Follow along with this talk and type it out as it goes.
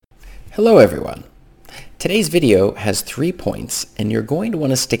Hello everyone. Today's video has 3 points and you're going to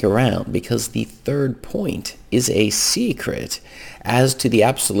want to stick around because the third point is a secret as to the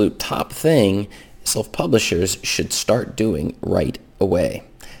absolute top thing self-publishers should start doing right away.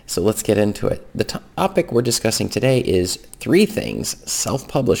 So let's get into it. The topic we're discussing today is 3 things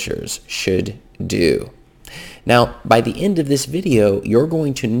self-publishers should do. Now, by the end of this video, you're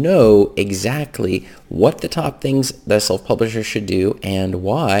going to know exactly what the top things that a self-publisher should do and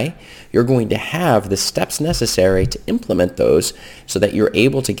why. You're going to have the steps necessary to implement those so that you're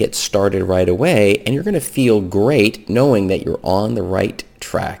able to get started right away, and you're going to feel great knowing that you're on the right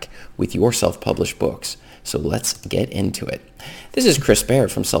track with your self-published books. So let's get into it. This is Chris Baird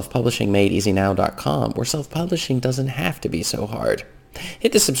from selfpublishingmadeeasynow.com, where self-publishing doesn't have to be so hard.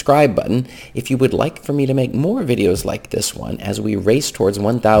 Hit the subscribe button if you would like for me to make more videos like this one as we race towards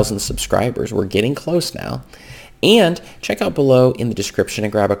 1,000 subscribers. We're getting close now. And check out below in the description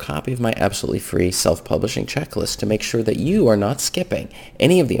and grab a copy of my absolutely free self-publishing checklist to make sure that you are not skipping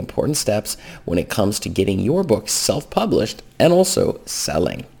any of the important steps when it comes to getting your books self-published and also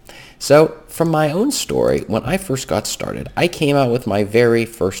selling. So, from my own story, when I first got started, I came out with my very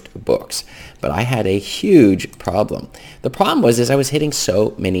first books, but I had a huge problem. The problem was I was hitting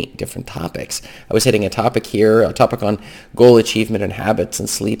so many different topics. I was hitting a topic here, a topic on goal achievement and habits and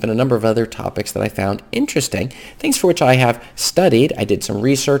sleep, and a number of other topics that I found interesting, things for which I have studied. I did some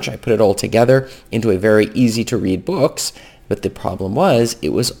research. I put it all together into a very easy-to-read books. But the problem was it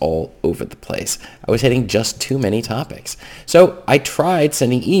was all over the place. I was hitting just too many topics. So I tried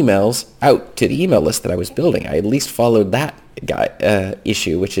sending emails out to the email list that I was building. I at least followed that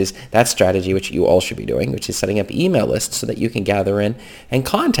issue, which is that strategy, which you all should be doing, which is setting up email lists so that you can gather in and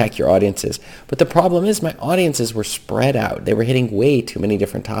contact your audiences. But the problem is my audiences were spread out. They were hitting way too many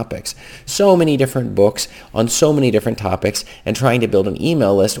different topics, so many different books on so many different topics, and trying to build an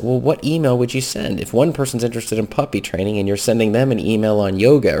email list. Well, what email would you send? If one person's interested in puppy training and you're sending them an email on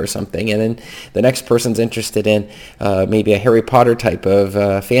yoga or something, and then the next person's interested in maybe a Harry Potter type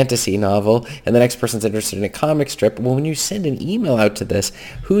of fantasy novel, and the next person's interested in a comic strip, well, when you send an email out to this,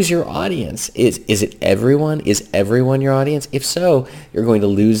 who's your audience? Is it everyone? Is everyone your audience? If so, you're going to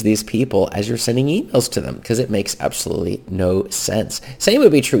lose these people as you're sending emails to them because it makes absolutely no sense. Same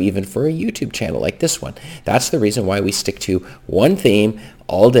would be true even for a YouTube channel like this one. That's the reason why we stick to one theme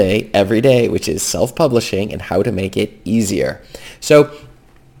all day, every day, which is self-publishing and how to make it easier. So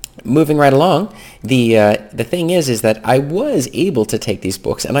moving right along, the thing is that I was able to take these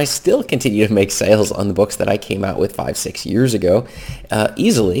books, and I still continue to make sales on the books that I came out with 5-6 years ago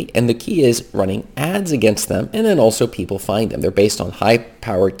easily. And the key is running ads against them, and then also people find them. They're based on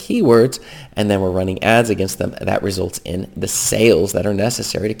high-powered keywords, and then we're running ads against them. That results in the sales that are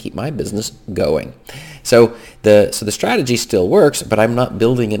necessary to keep my business going. So the strategy still works, but I'm not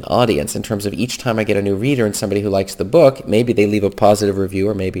building an audience in terms of each time I get a new reader and somebody who likes the book, maybe they leave a positive review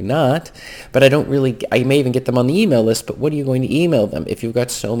or maybe not, but I may even get them on the email list, but what are you going to email them if you've got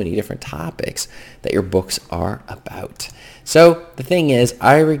so many different topics that your books are about? So the thing is,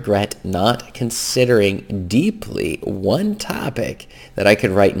 I regret not considering deeply one topic that I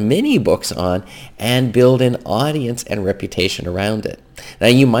could write many books on and build an audience and reputation around it. Now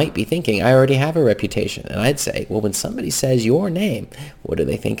you might be thinking, I already have a reputation. And I'd say, well, when somebody says your name, what do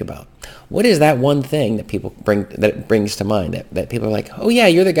they think about? What is that one thing that people brings to mind that people are like, oh yeah,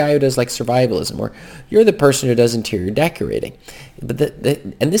 you're the guy who does like survivalism, or you're the person who does interior decorating. But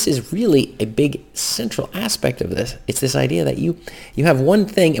and this is really a big central aspect of this. It's this idea that you have one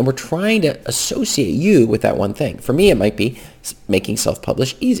thing, and we're trying to associate you with that one thing. For me, it might be making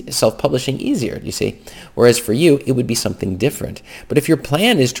self-publishing easier, you see. Whereas for you, it would be something different. But if your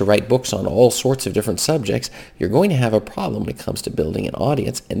plan is to write books on all sorts of different subjects, you're going to have a problem when it comes to building an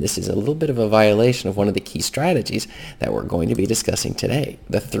audience. And this is a little bit of a violation of one of the key strategies that we're going to be discussing today.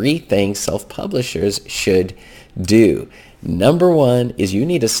 The 3 things self-publishers should do. Number 1 is you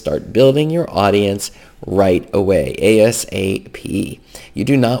need to start building your audience right away, ASAP. You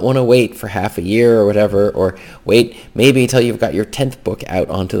do not want to wait for half a year or whatever, or wait maybe until you've got your 10th book out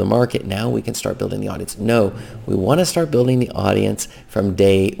onto the market. Now we can start building the audience. No, we want to start building the audience from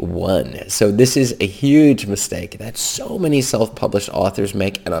day 1. So this is a huge mistake that so many self-published authors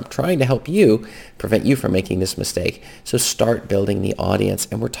make, and I'm trying to help you, prevent you from making this mistake. So start building the audience.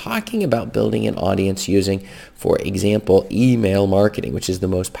 And we're talking about building an audience using, for example, email marketing, which is the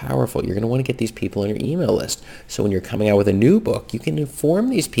most powerful. You're going to want to get these people on your email list. So when you're coming out with a new book, you can inform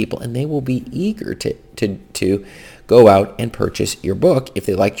these people, and they will be eager to go out and purchase your book if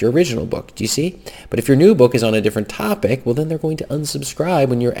they liked your original book. Do you see? But if your new book is on a different topic, well, then they're going to unsubscribe unsubscribe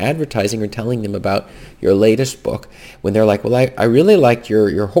when you're advertising or telling them about your latest book. When they're like, well, I really liked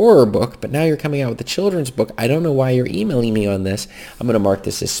your horror book, but now you're coming out with a children's book. I don't know why you're emailing me on this. I'm going to mark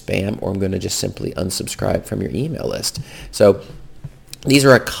this as spam, or I'm going to just simply unsubscribe from your email list. So these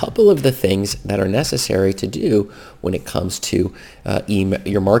are a couple of the things that are necessary to do when it comes to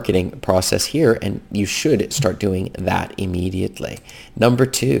your marketing process here, and you should start doing that immediately. Number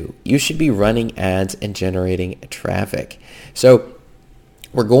 2, you should be running ads and generating traffic. So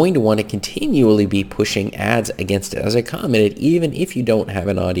we're going to want to continually be pushing ads against it. As I commented, even if you don't have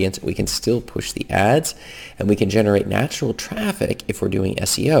an audience, we can still push the ads, and we can generate natural traffic if we're doing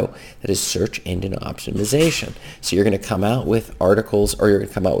SEO, that is search engine optimization. So you're going to come out with articles, or you're going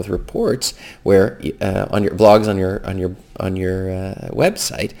to come out with reports where on your blogs on your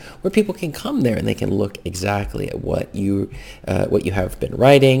website, where people can come there and they can look exactly at what you have been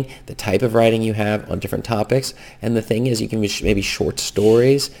writing, the type of writing you have on different topics. And the thing is, you can maybe short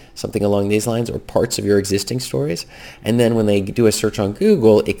stories, something along these lines, or parts of your existing stories. And then when they do a search on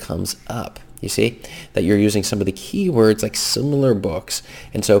Google, it comes up. You see that you're using some of the keywords like similar books.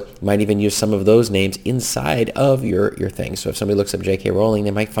 And so you might even use some of those names inside of your thing. So if somebody looks up J.K. Rowling,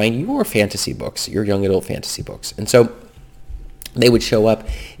 they might find your fantasy books, your young adult fantasy books. And so they would show up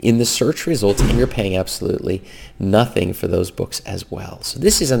in the search results, and you're paying absolutely nothing for those books as well. So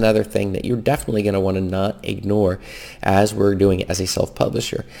this is another thing that you're definitely going to want to not ignore as we're doing it as a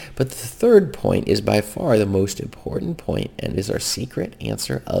self-publisher. But the third point is by far the most important point, and is our secret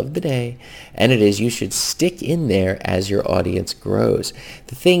answer of the day. And it is, you should stick in there as your audience grows.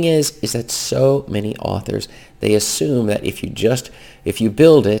 The thing is that so many authors, they assume that if you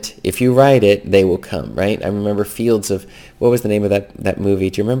build it, if you write it, they will come, right? I remember Fields of, what was the name of that movie?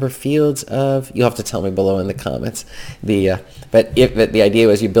 Do you remember Fields of? You'll have to tell me below in the comments. But the idea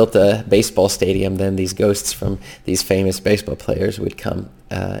was you built a baseball stadium, then these ghosts from these famous baseball players would come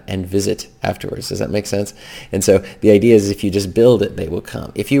and visit afterwards. Does that make sense? And so the idea is, if you just build it, they will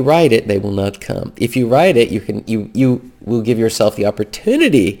come. If you write it, they will not come. If you write it, you will give yourself the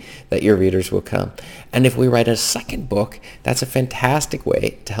opportunity that your readers will come. And if we write a second book, that's a fantastic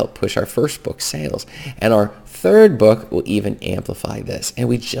way to help push our first book sales. And our third book will even amplify this. And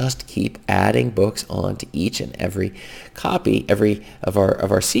we just keep adding books on to each and every copy, every of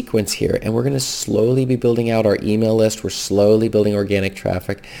our sequence here. And we're going to slowly be building out our email list. We're slowly building organic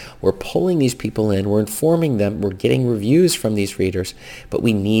traffic. We're pulling these people in. We're informing them. We're getting reviews from these readers. But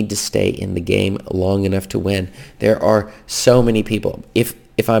we need to stay in the game long enough to win. There are so many people.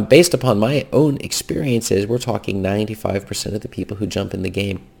 If I'm based upon my own experiences, we're talking 95% of the people who jump in the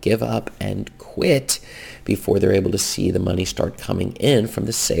game give up and quit before they're able to see the money start coming in from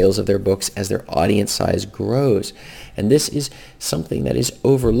the sales of their books as their audience size grows. And this is something that is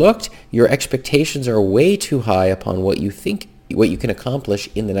overlooked. Your expectations are way too high upon what you think, what you can accomplish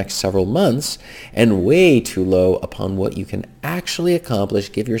in the next several months, and way too low upon what you can actually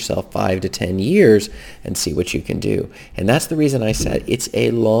accomplish. Give yourself 5 to 10 years and see what you can do. And that's the reason I said it's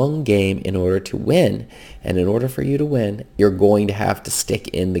a long game in order to win. And in order for you to win, you're going to have to stick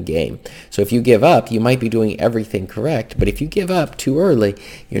in the game. So if you give up, you might be doing everything correct, but if you give up too early,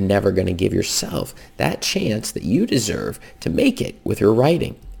 you're never going to give yourself that chance that you deserve to make it with your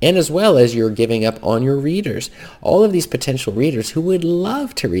writing. And as well as you're giving up on your readers. All of these potential readers who would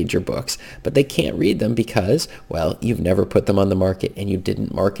love to read your books, but they can't read them because, well, you've never put them on the market and you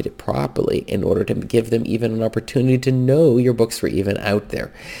didn't market it properly in order to give them even an opportunity to know your books were even out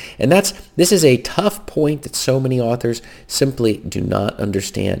there. And this is a tough point that so many authors simply do not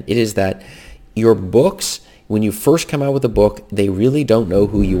understand. It is that your books, when you first come out with a book, they really don't know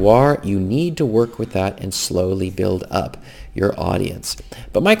who you are. You need to work with that and slowly build up your audience.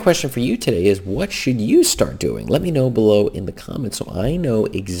 But my question for you today is, what should you start doing? Let me know below in the comments so I know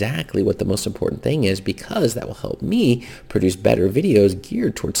exactly what the most important thing is, because that will help me produce better videos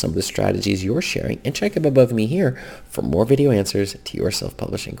geared towards some of the strategies you're sharing. And check up above me here for more video answers to your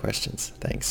self-publishing questions. Thanks.